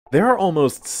There are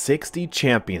almost 60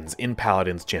 champions in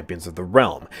Paladins Champions of the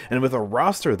Realm, and with a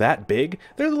roster that big,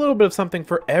 there's a little bit of something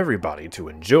for everybody to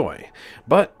enjoy.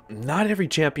 But not every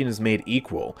champion is made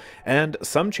equal, and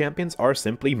some champions are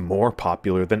simply more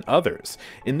popular than others.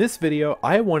 In this video,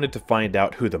 I wanted to find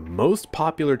out who the most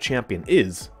popular champion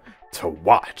is to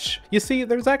watch. You see,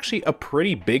 there's actually a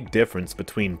pretty big difference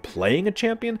between playing a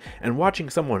champion and watching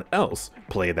someone else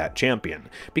play that champion.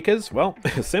 Because, well,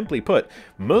 simply put,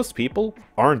 most people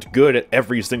aren't good at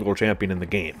every single champion in the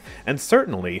game. And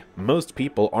certainly, most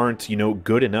people aren't,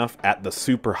 good enough at the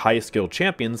super high skill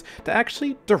champions to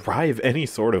actually derive any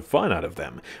sort of fun out of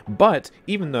them. But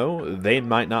even though they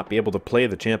might not be able to play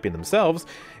the champion themselves,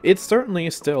 it's certainly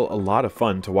still a lot of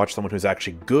fun to watch someone who's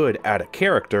actually good at a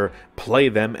character play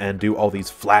them and do all these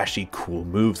flashy, cool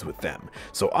moves with them.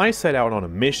 So I set out on a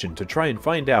mission to try and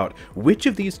find out which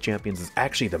of these champions is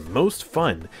actually the most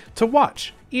fun to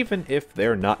watch, even if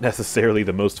they're not necessarily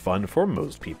the most fun for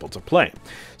most people to play.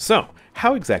 So,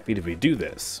 how exactly did we do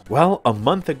this? Well, a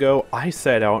month ago, I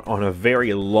set out on a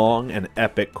very long and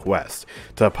epic quest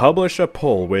to publish a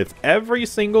poll with every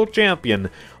single champion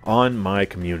on my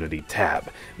community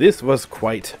tab. This was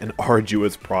quite an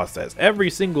arduous process. Every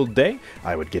single day,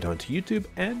 I would get onto YouTube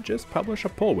and just publish a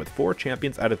poll with 4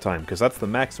 champions at a time, because that's the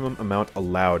maximum amount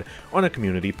allowed on a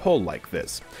community poll like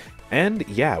this. And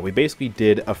yeah, we basically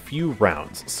did a few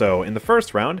rounds. So in the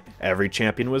first round, every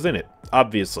champion was in it,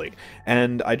 obviously.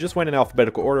 And I just went in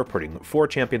alphabetical order, putting 4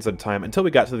 champions at a time until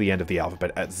we got to the end of the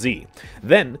alphabet at Z.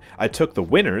 Then I took the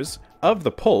winners of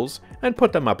the polls and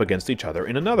put them up against each other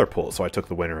in another poll. So I took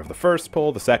the winner of the first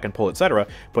poll, the second poll, etc.,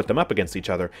 put them up against each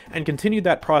other, and continued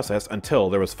that process until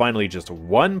there was finally just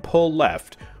one poll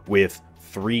left with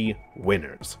 3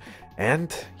 winners.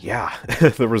 And yeah,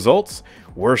 the results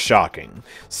were shocking.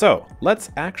 So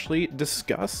let's actually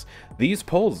discuss these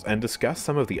polls and discuss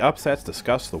some of the upsets,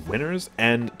 discuss the winners,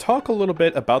 and talk a little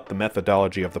bit about the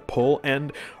methodology of the poll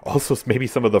and also maybe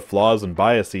some of the flaws and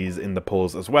biases in the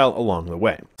polls as well along the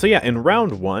way. So yeah, in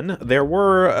round 1, there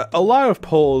were a lot of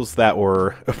polls that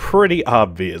were pretty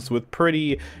obvious with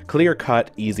pretty clear-cut,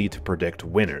 easy to predict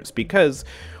winners because,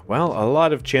 well, a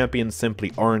lot of champions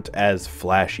simply aren't as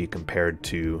flashy compared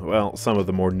to, well, some of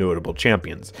the more notable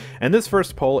champions. And this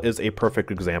first poll is a perfect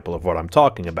example of what I'm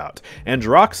talking about.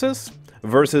 AndrewChicken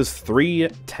versus 3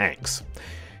 tanks.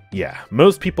 Yeah,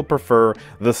 most people prefer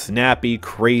the snappy,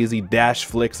 crazy dash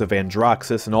flicks of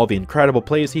AndrewChicken and all the incredible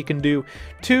plays he can do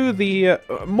to the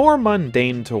more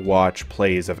mundane to watch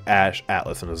plays of Ashe,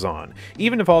 Atlas, and Azan.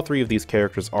 Even if all 3 of these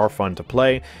characters are fun to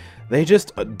play, they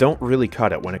just don't really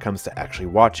cut it when it comes to actually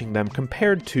watching them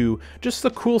compared to just the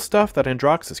cool stuff that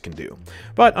AndrewChicken can do.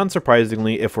 But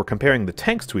unsurprisingly, if we're comparing the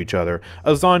tanks to each other,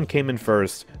 Azan came in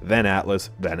first, then Atlas,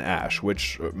 then Ashe,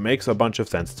 which makes a bunch of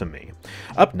sense to me.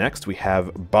 Up next, we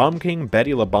have Bomb King,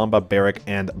 Betty La Bamba, Barrack,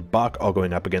 and Buck all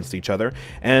going up against each other.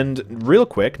 And real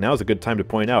quick, now is a good time to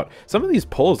point out, some of these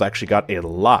polls actually got a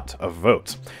lot of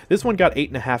votes. This one got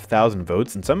 8,500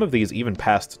 votes, and some of these even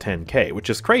passed 10k, which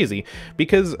is crazy,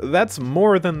 because that's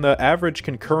more than the average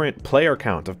concurrent player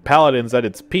count of Paladins at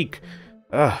its peak.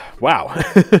 Wow.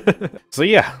 So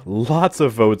yeah, lots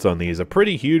of votes on these, a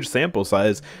pretty huge sample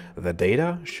size. The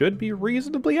data should be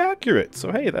reasonably accurate,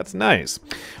 so hey, that's nice.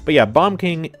 But yeah, Bomb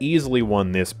King easily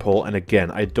won this poll, and again,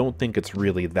 I don't think it's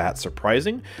really that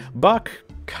surprising. Buck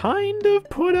kind of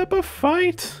put up a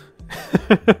fight.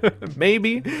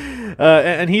 Maybe.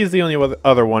 And he's the only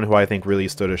other one who I think really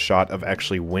stood a shot of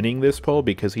actually winning this poll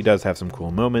because he does have some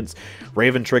cool moments.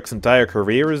 Raven Trick's entire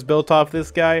career is built off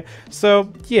this guy.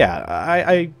 So yeah,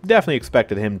 I definitely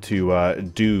expected him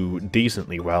to do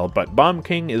decently well, but Bomb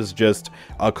King is just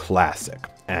a classic.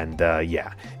 And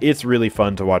yeah, it's really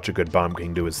fun to watch a good Bomb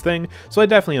King do his thing, so I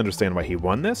definitely understand why he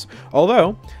won this.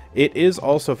 Although, it is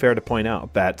also fair to point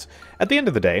out that, at the end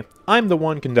of the day, I'm the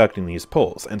one conducting these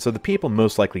polls, and so the people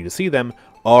most likely to see them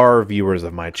are viewers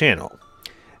of my channel.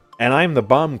 And I'm the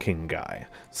Bomb King guy,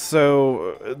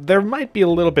 so there might be a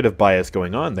little bit of bias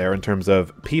going on there in terms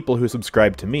of people who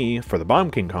subscribe to me for the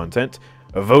Bomb King content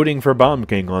voting for Bomb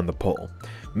King on the poll.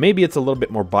 Maybe it's a little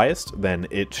bit more biased than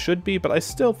it should be, but I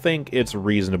still think it's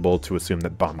reasonable to assume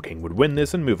that Bomb King would win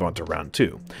this and move on to round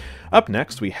 2. Up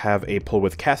next, we have a poll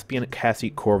with Caspian, Cassie,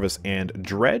 Corvus, and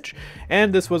Dredge,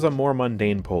 and this was a more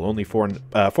mundane poll, only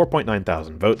 4.9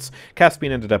 thousand votes.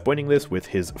 Caspian ended up winning this with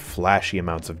his flashy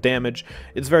amounts of damage.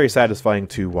 It's very satisfying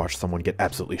to watch someone get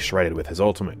absolutely shredded with his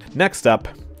ultimate. Next up,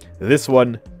 this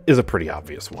one is a pretty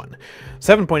obvious one.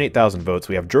 7.8 thousand votes,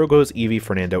 we have Drogoz, Eevee,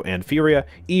 Fernando, and Furia.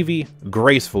 Eevee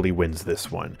gracefully wins this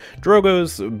one.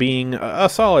 Drogoz being a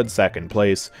solid second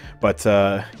place, but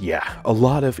yeah, a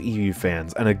lot of Eevee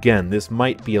fans. And again, this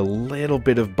might be a little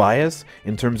bit of bias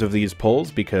in terms of these polls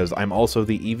because I'm also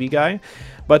the Eevee guy.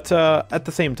 But at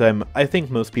the same time, I think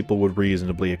most people would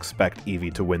reasonably expect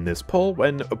Eevee to win this poll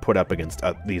when put up against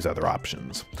these other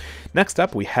options. Next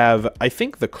up, we have, I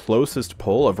think, the closest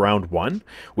poll of round 1,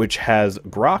 which has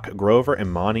Grok, Grover,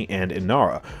 Imani, and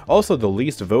Inara. Also the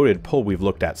least voted poll we've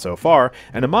looked at so far,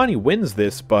 and Imani wins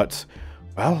this, but,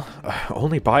 well,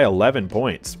 only by 11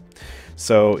 points.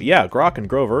 So yeah, Grok and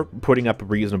Grover putting up a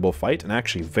reasonable fight and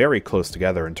actually very close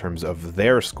together in terms of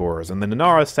their scores. And then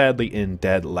Inara sadly in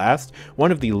dead last,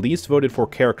 one of the least voted for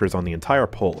characters on the entire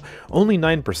poll. Only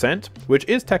 9%, which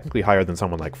is technically higher than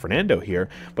someone like Fernando here,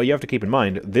 but you have to keep in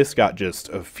mind, this got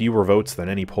just fewer votes than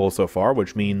any poll so far,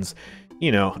 which means,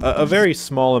 you know, a very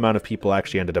small amount of people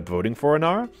actually ended up voting for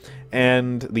Inara,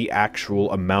 and the actual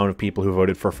amount of people who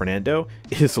voted for Fernando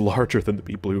is larger than the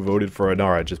people who voted for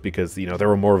Inara, just because, you know, there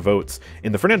were more votes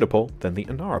in the Fernando poll than the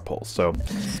Inara poll. So,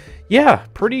 yeah,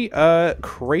 pretty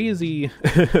crazy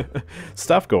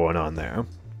stuff going on there.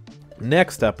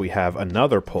 Next up, we have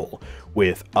another poll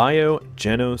with Io,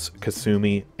 Genos,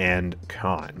 Kasumi, and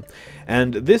Khan.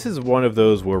 And this is one of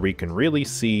those where we can really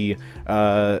see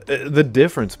the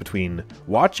difference between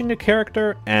watching a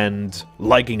character and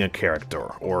liking a character,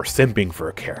 or simping for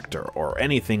a character, or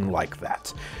anything like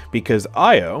that. Because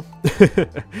Io,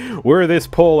 were this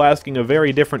poll asking a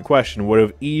very different question, would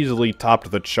have easily topped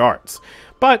the charts.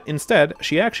 But instead,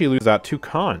 she actually loses out to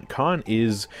Khan. Khan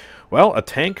is, well, a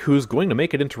tank who's going to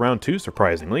make it into round 2,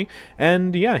 surprisingly,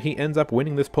 and yeah, he ends up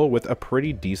winning this poll with a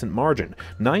pretty decent margin.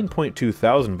 9.2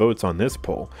 thousand votes on this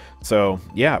poll. So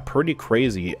yeah, pretty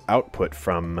crazy output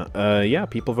from, yeah,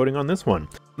 people voting on this one.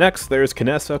 Next, there's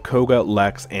Kinessa, Koga,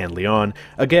 Lex, and Leon.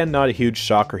 Again, not a huge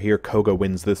shocker here, Koga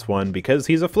wins this one because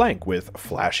he's a flank with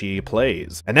flashy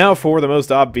plays. And now for the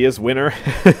most obvious winner,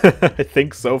 I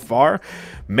think so far,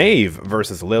 Maeve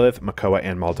versus Lilith, Makoa,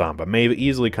 and Maldamba. Maeve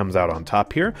easily comes out on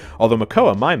top here, although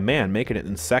Makoa, my man, making it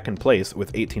in second place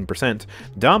with 18%,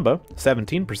 Damba,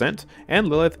 17%, and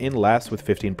Lilith in last with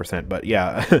 15%. But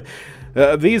yeah,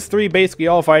 these three basically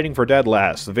all fighting for dead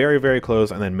last. Very, very close,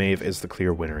 and then Maeve is the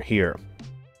clear winner here.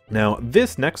 Now,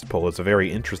 this next poll is a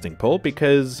very interesting poll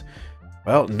because,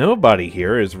 well, nobody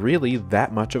here is really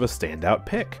that much of a standout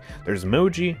pick. There's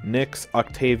Moji, Nyx,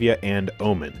 Octavia, and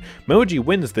Omen. Moji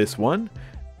wins this one,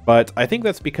 but I think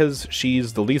that's because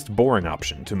she's the least boring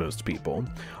option to most people.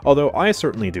 Although I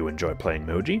certainly do enjoy playing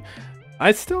Moji,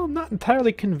 I still am not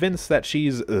entirely convinced that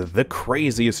she's the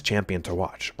craziest champion to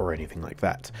watch, or anything like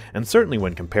that. And certainly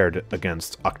when compared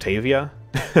against Octavia,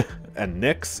 and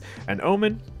Nyx, and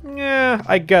Omen, yeah,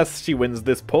 I guess she wins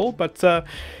this poll, but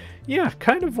yeah,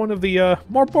 kind of one of the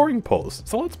more boring polls.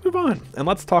 So let's move on, and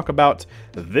let's talk about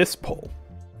this poll,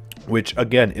 which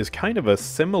again is kind of a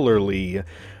similarly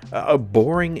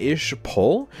boring-ish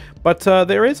poll, but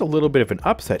there is a little bit of an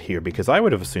upset here because I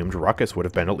would have assumed Ruckus would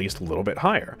have been at least a little bit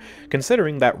higher,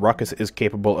 considering that Ruckus is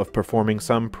capable of performing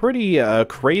some pretty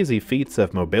crazy feats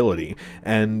of mobility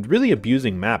and really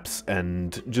abusing maps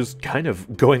and just kind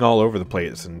of going all over the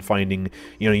place and finding,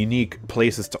 you know, unique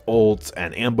places to ult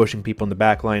and ambushing people in the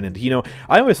backline. And, you know,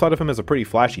 I always thought of him as a pretty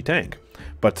flashy tank.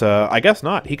 But I guess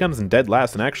not. He comes in dead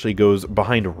last and actually goes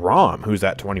behind Rom, who's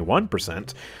at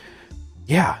 21%.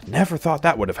 Yeah, never thought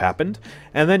that would have happened.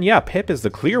 And then, yeah, Pip is the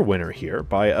clear winner here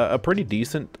by a pretty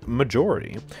decent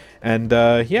majority. And,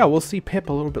 yeah, we'll see Pip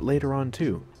a little bit later on,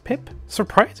 too. Pip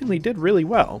surprisingly did really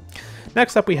well.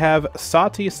 Next up, we have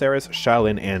Sati, Ceres,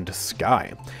 Shaolin, and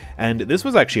Sky. And this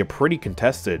was actually a pretty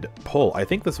contested poll. I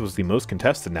think this was the most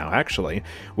contested now, actually,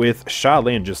 with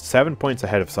Shaolin just 7 points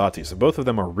ahead of Sati. So both of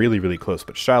them are really, really close,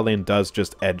 but Shaolin does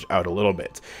just edge out a little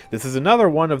bit. This is another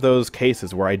one of those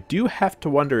cases where I do have to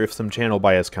wonder if some channel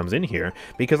bias comes in here,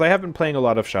 because I have been playing a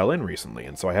lot of Shaolin recently,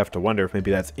 and so I have to wonder if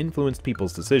maybe that's influenced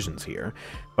people's decisions here.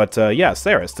 But yeah,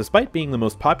 Ceres, despite being the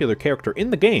most popular character in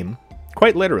the game,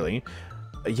 quite literally,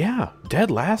 yeah, dead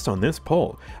last on this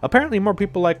poll. Apparently more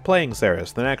people like playing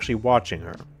Ceres than actually watching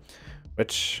her,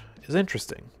 which is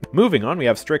interesting. Moving on, we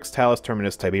have Strix, Talus,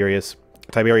 Terminus, Tiberius.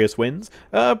 Tiberius wins.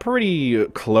 Pretty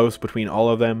close between all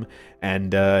of them.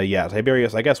 And yeah,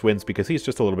 Tiberius, I guess, wins because he's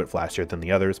just a little bit flashier than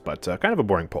the others, but kind of a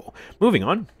boring poll. Moving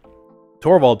on,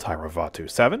 Torvald, Tyra, Vatu,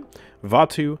 7.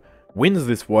 Vatu wins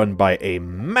this one by a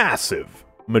massive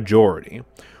majority,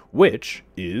 which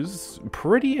is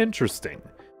pretty interesting.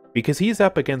 because he's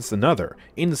up against another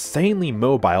insanely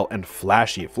mobile and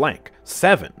flashy flank,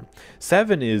 7.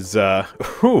 7 is,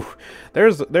 whew,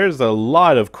 there's a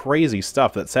lot of crazy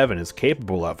stuff that 7 is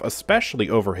capable of, especially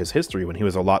over his history when he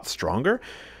was a lot stronger.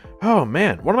 Oh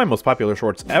man, one of my most popular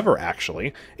shorts ever,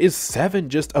 actually, is 7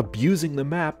 just abusing the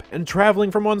map and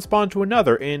traveling from one spawn to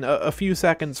another in a few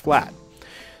seconds flat.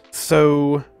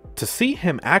 So, to see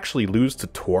him actually lose to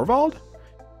Torvald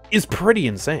is pretty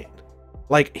insane.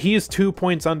 Like, he's 2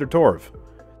 points under Torv.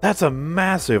 That's a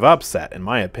massive upset, in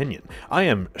my opinion. I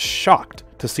am shocked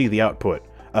to see the output,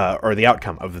 or the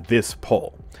outcome of this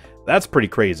poll. That's pretty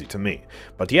crazy to me.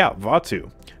 But yeah,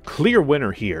 Vatu, clear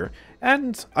winner here.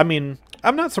 And, I mean,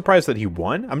 I'm not surprised that he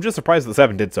won. I'm just surprised that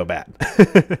 7 did so bad.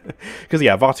 Because,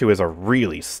 yeah, Vatu is a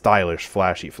really stylish,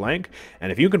 flashy flank.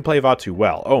 And if you can play Vatu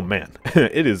well, oh man,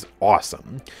 it is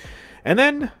awesome. And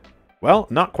then, well,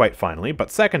 not quite finally,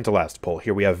 but second to last poll.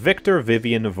 Here we have Victor,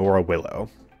 Vivian, Vora, Willow.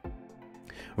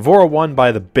 Vora won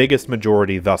by the biggest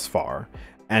majority thus far.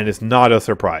 And it's not a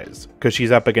surprise, because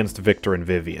she's up against Victor and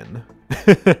Vivian.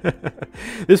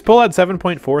 This poll had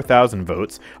 7.4 thousand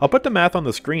votes. I'll put the math on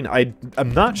the screen.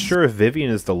 I'm not sure if Vivian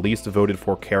is the least voted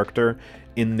for character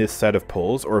in this set of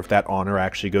polls, or if that honor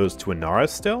actually goes to Inara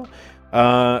still.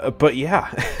 But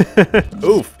yeah,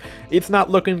 oof, it's not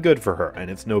looking good for her, and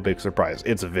it's no big surprise.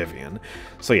 It's Vivian.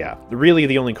 So yeah, really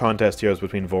the only contest here is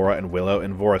between Vora and Willow,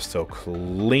 and Vora still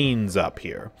cleans up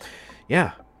here.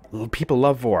 Yeah. People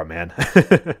love Vora, man.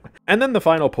 And then the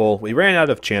final poll, we ran out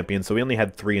of champions, so we only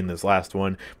had 3 in this last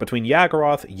one, between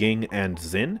Yagoroth, Ying, and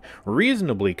Xin.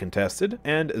 Reasonably contested,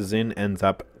 and Xin ends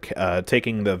up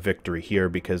taking the victory here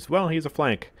because, well, he's a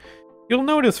flank. You'll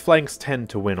notice flanks tend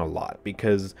to win a lot,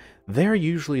 because they're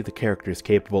usually the characters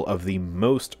capable of the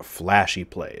most flashy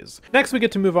plays. Next we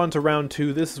get to move on to round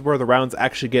 2. This is where the rounds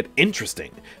actually get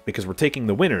interesting, because we're taking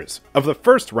the winners of the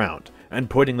first round and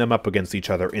putting them up against each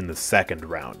other in the second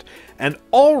round. And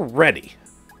already,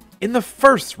 in the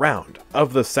first round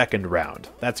of the second round,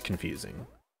 that's confusing.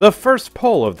 The first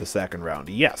poll of the second round,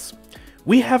 yes,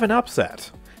 we have an upset.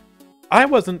 I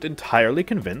wasn't entirely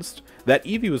convinced that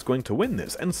Eevee was going to win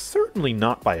this, and certainly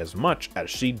not by as much as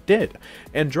she did.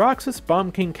 Androxus,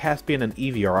 Bomb King, Caspian, and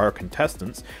Eevee are our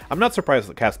contestants. I'm not surprised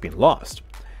that Caspian lost,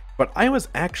 but I was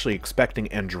actually expecting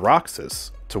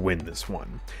Androxus to win this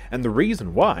one. And the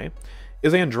reason why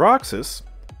is Androxus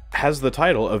has the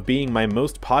title of being my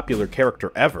most popular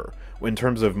character ever in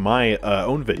terms of my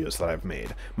own videos that I've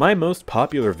made. My most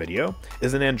popular video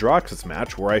is an Androxus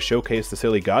match where I showcased the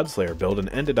silly Godslayer build and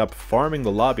ended up farming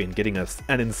the lobby and getting us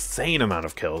an insane amount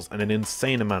of kills and an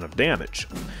insane amount of damage.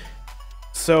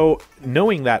 So,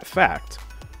 knowing that fact,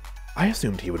 I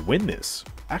assumed he would win this,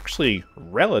 actually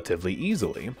relatively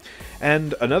easily.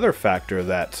 And another factor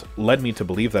that led me to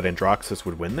believe that Androxus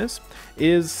would win this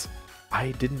is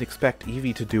I didn't expect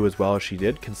Eevee to do as well as she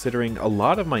did, considering a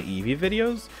lot of my Eevee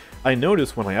videos, I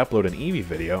notice when I upload an Eevee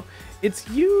video, it's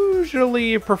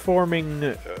usually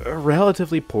performing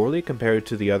relatively poorly compared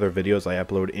to the other videos I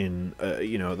upload in,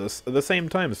 you know, the same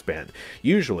time span.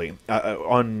 Usually,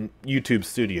 on YouTube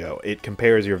Studio, it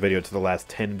compares your video to the last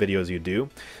 10 videos you do.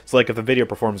 So like if the video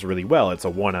performs really well, it's a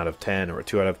 1 out of 10 or a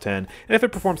 2 out of 10, and if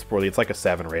it performs poorly, it's like a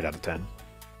 7 or 8 out of 10.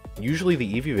 Usually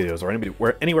the Eevee videos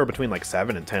are anywhere between like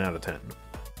 7 and 10 out of 10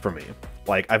 for me.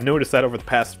 Like, I've noticed that over the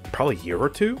past probably year or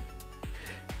two.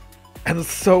 And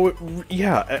so,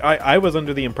 yeah, I was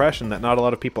under the impression that not a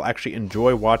lot of people actually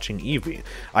enjoy watching Eevee.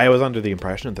 I was under the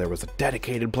impression that there was a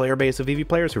dedicated player base of Eevee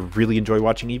players who really enjoy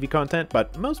watching Eevee content,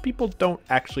 but most people don't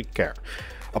actually care.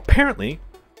 Apparently,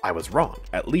 I was wrong,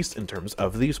 at least in terms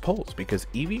of these polls, because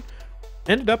Eevee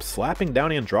ended up slapping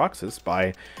down Androxus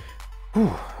by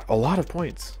a lot of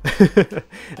points.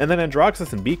 And then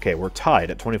Androxus and BK were tied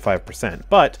at 25%,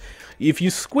 but if you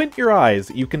squint your eyes,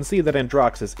 you can see that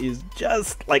Androxus is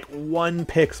just like 1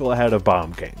 pixel ahead of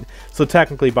Bomb King. So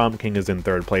technically Bomb King is in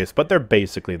 3rd place, but they're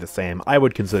basically the same. I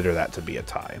would consider that to be a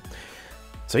tie.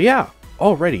 So yeah,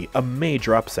 already a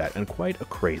major upset and quite a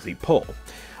crazy pull.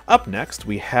 Up next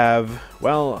we have,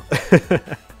 well,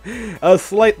 a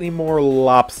slightly more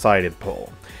lopsided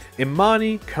pull.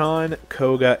 Imani, Khan,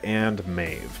 Koga, and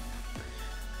Maeve.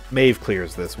 Maeve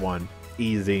clears this one.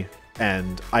 Easy.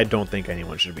 And I don't think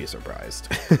anyone should be surprised.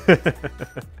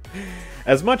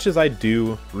 As much as I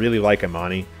do really like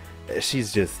Imani,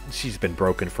 she's been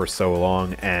broken for so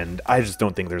long, and I just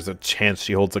don't think there's a chance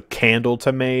she holds a candle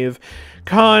to Maeve.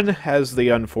 Khan has the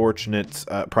unfortunate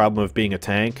problem of being a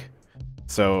tank.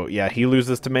 So yeah, he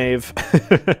loses to Maeve.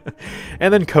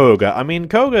 And then Koga. I mean,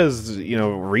 Koga's, you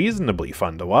know, reasonably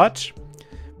fun to watch.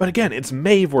 But again, it's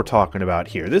Maeve we're talking about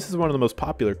here. This is one of the most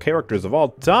popular characters of all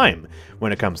time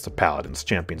when it comes to Paladins,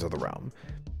 Champions of the Realm.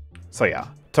 So yeah,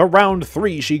 to round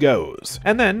 3 she goes.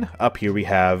 And then, up here we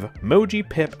have Moji,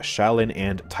 Pip, Xiaolin,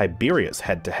 and Tiberius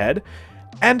head-to-head.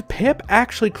 And Pip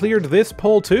actually cleared this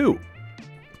poll too.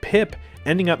 Pip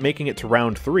ending up making it to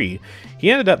round 3. He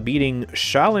ended up beating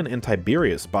Xiaolin and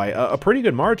Tiberius by a pretty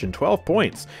good margin, 12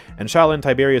 points. And Xiaolin and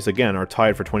Tiberius, again, are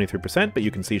tied for 23%, but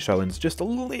you can see Xiaolin's just a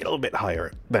little bit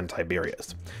higher than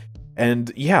Tiberius.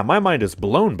 And yeah, my mind is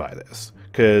blown by this,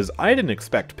 because I didn't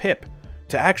expect Pip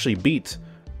to actually beat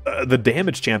the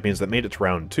damage champions that made it to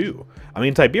round 2. I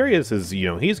mean, Tiberius is,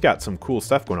 he's got some cool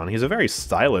stuff going on. He's a very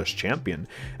stylish champion.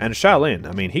 And Xiaolin,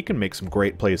 I mean, he can make some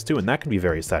great plays too, and that can be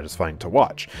very satisfying to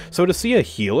watch. So to see a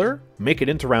healer make it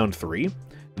into round 3,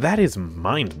 that is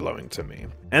mind-blowing to me.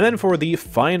 And then for the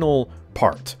final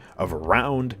part of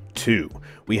round 2,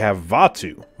 we have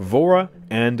Vatu, Vora,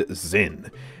 and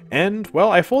Xin. And,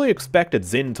 well, I fully expected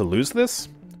Xin to lose this,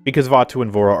 because Vatu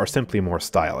and Vora are simply more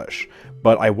stylish.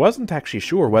 But I wasn't actually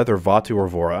sure whether Vatu or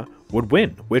Vora would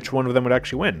win, which one of them would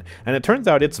actually win. And it turns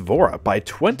out it's Vora by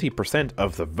 20%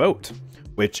 of the vote,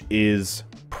 which is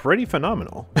pretty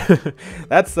phenomenal.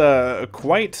 That's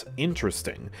quite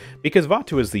interesting, because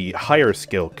Vatu is the higher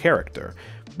skill character,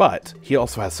 but he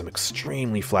also has some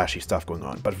extremely flashy stuff going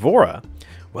on. But Vora,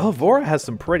 well, Vora has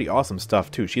some pretty awesome stuff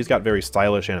too. She's got very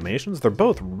stylish animations. They're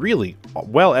both really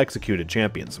well-executed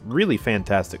champions, really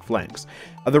fantastic flanks.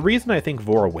 The reason I think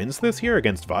Vora wins this here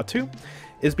against Vatu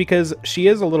is because she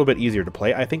is a little bit easier to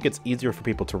play. I think it's easier for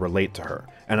people to relate to her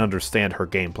and understand her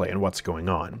gameplay and what's going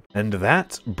on. And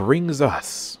that brings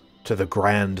us to the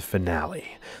grand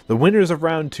finale. The winners of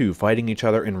round 2 fighting each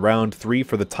other in round 3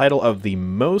 for the title of the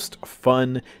most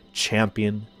fun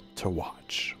champion to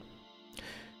watch.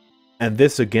 And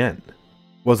this, again,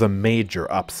 was a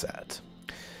major upset.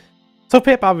 So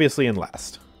Pip obviously in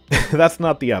last. That's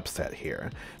not the upset here.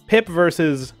 Pip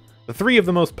versus the 3 of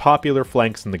the most popular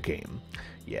flanks in the game.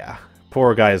 Yeah,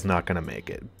 poor guy is not going to make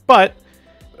it. But,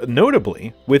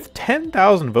 notably, with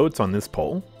 10,000 votes on this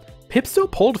poll, Pip still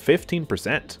polled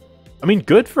 15%. I mean,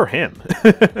 good for him.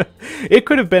 It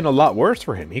could have been a lot worse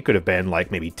for him. He could have been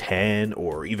like maybe 10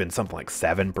 or even something like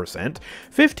 7%.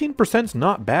 15%'s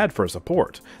not bad for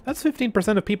support. That's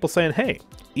 15% of people saying, hey,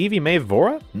 Eevee, Maeve,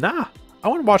 Vora? Nah, I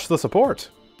want to watch the support.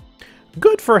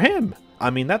 Good for him.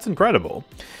 I mean, that's incredible.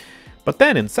 But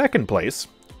then in second place,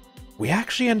 we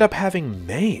actually end up having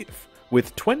Maeve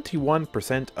with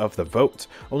 21% of the vote,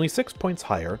 only 6 points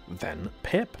higher than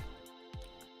Pip.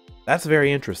 That's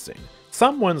very interesting.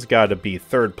 Someone's got to be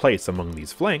third place among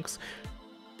these flanks.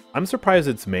 I'm surprised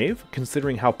it's Maeve,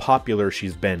 considering how popular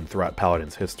she's been throughout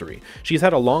Paladins history. She's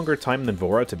had a longer time than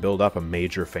Vora to build up a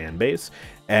major fan base,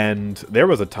 and there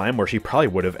was a time where she probably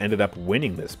would have ended up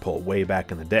winning this poll way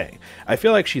back in the day. I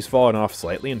feel like she's fallen off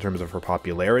slightly in terms of her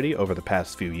popularity over the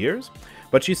past few years,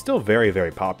 but she's still very,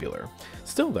 very popular.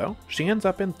 Still though, she ends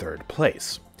up in third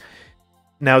place.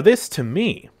 Now this, to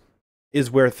me,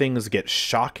 is where things get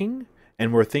shocking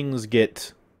and where things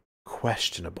get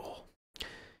questionable.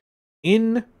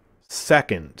 In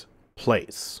second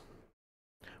place,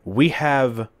 we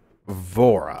have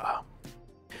Vora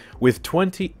with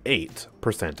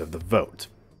 28% of the vote,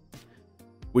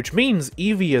 which means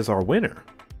Eevee is our winner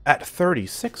at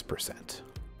 36%.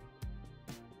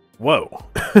 Whoa.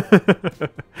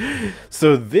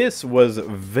 So this was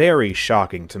very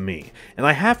shocking to me, and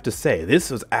I have to say, this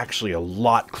was actually a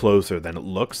lot closer than it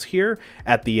looks here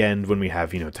at the end when we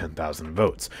have, 10,000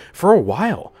 votes. For a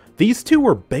while, these two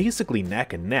were basically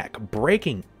neck and neck,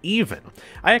 breaking even.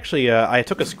 I actually, I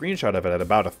took a screenshot of it at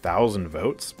about 1,000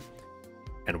 votes,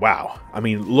 and wow, I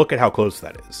mean, look at how close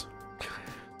that is.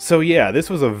 So yeah, this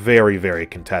was a very, very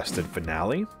contested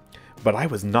finale, but I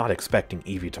was not expecting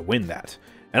Eevee to win that.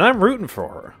 And I'm rooting for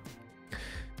her.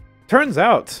 Turns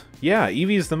out, yeah,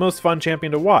 Eevee's the most fun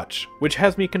champion to watch, which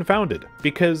has me confounded,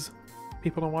 because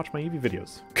people don't watch my Eevee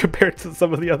videos compared to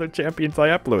some of the other champions I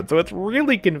upload, so it's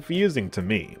really confusing to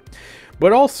me.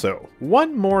 But also,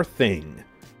 one more thing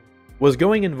was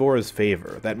going in Vora's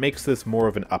favor that makes this more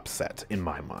of an upset in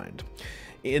my mind.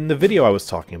 In the video I was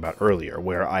talking about earlier,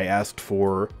 where I asked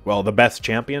for, well, the best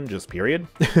champion, just period,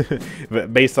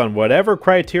 based on whatever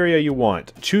criteria you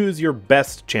want, choose your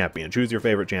best champion, choose your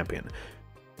favorite champion.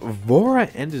 Vora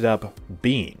ended up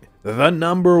being the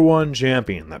 #1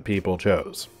 champion that people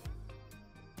chose.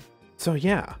 So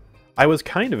yeah, I was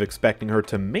kind of expecting her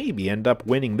to maybe end up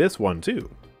winning this one too.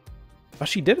 But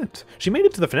she didn't. She made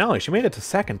it to the finale, she made it to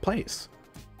second place.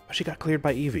 But she got cleared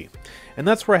by Eevee. And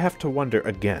that's where I have to wonder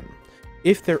again,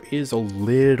 if there is a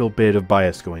little bit of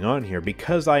bias going on here,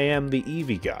 because I am the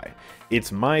Eevee guy.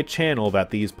 It's my channel that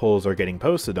these polls are getting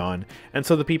posted on, and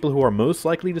so the people who are most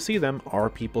likely to see them are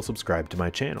people subscribed to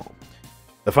my channel.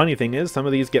 The funny thing is, some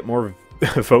of these get more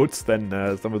votes than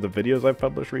some of the videos I've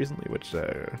published recently, which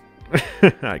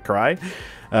I cry.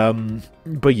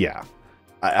 But yeah,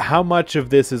 how much of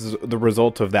this is the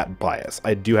result of that bias?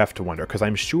 I do have to wonder, because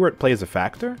I'm sure it plays a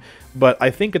factor, but I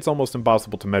think it's almost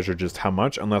impossible to measure just how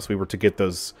much unless we were to get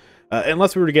those...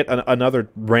 unless we were to get another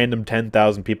random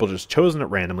 10,000 people just chosen at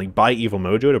randomly by Evil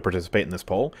Mojo to participate in this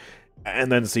poll,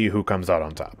 and then see who comes out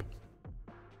on top.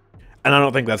 And I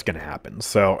don't think that's going to happen,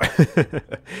 so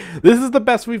this is the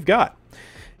best we've got.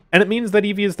 And it means that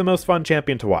Eevee is the most fun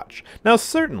champion to watch. Now,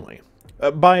 certainly,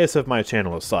 bias of my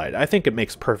channel aside, I think it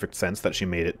makes perfect sense that she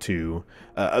made it to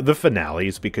the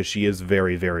finales, because she is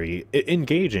very, very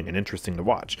engaging and interesting to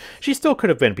watch. She still could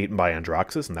have been beaten by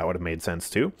Androxus, and that would have made sense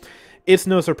too. It's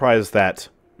no surprise that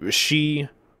she,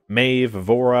 Maeve,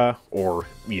 Vora, or,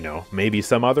 you know, maybe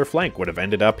some other flank would have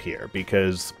ended up here,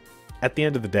 because at the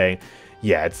end of the day,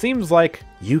 yeah, it seems like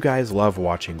you guys love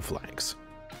watching flanks.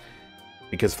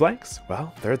 Because flanks,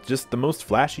 well, they're just the most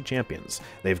flashy champions.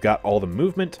 They've got all the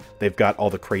movement, they've got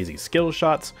all the crazy skill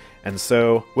shots, and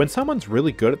so when someone's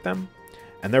really good at them,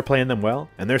 and they're playing them well,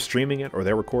 and they're streaming it or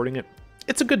they're recording it,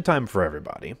 it's a good time for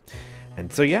everybody.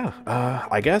 And so yeah,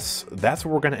 I guess that's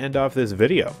where we're going to end off this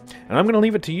video. And I'm going to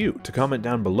leave it to you to comment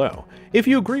down below if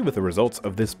you agree with the results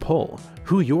of this poll,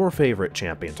 who your favorite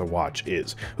champion to watch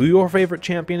is, who your favorite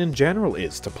champion in general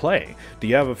is to play. Do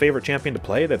you have a favorite champion to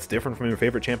play that's different from your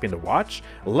favorite champion to watch?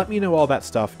 Let me know all that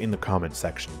stuff in the comment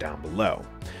section down below.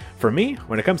 For me,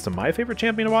 when it comes to my favorite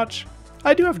champion to watch,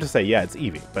 I do have to say, yeah, it's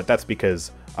Eevee, but that's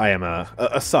because I am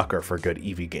a sucker for good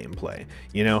Eevee gameplay.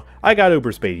 You know, I got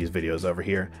Uber Spady's videos over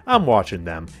here, I'm watching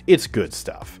them, it's good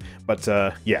stuff. But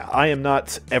yeah, I am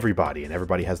not everybody, and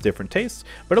everybody has different tastes,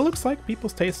 but it looks like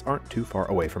people's tastes aren't too far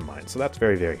away from mine, so that's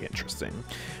very, very interesting.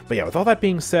 But yeah, with all that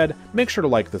being said, make sure to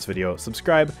like this video,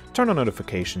 subscribe, turn on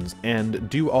notifications, and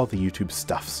do all the YouTube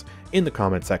stuffs in the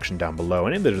comment section down below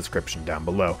and in the description down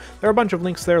below. There are a bunch of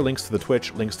links there, links to the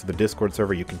Twitch, links to the Discord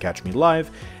server, you can catch me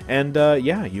live, and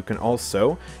yeah, you can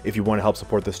also, if you want to help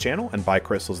support this channel and buy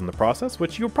crystals in the process,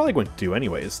 which you're probably going to do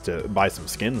anyways to buy some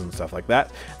skins and stuff like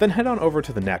that, then head on over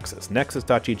to the Nexus,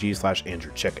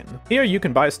 nexus.gg/AndrewChicken. Here you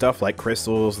can buy stuff like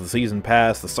crystals, the season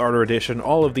pass, the starter edition,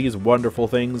 all of these wonderful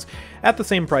things at the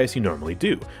same price you normally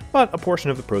do, but a portion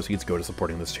of the proceeds go to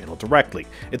supporting this channel directly.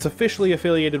 It's officially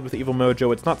affiliated with Evil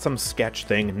Mojo, it's not some sketch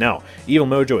thing, no. Evil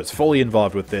Mojo is fully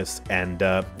involved with this, and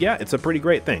yeah, it's a pretty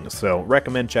great thing, so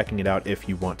recommend checking it out if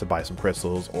you want to buy some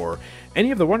crystals or any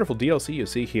of the wonderful DLC you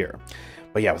see here.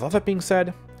 But yeah, with all that being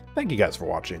said, thank you guys for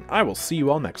watching. I will see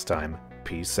you all next time.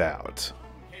 Peace out.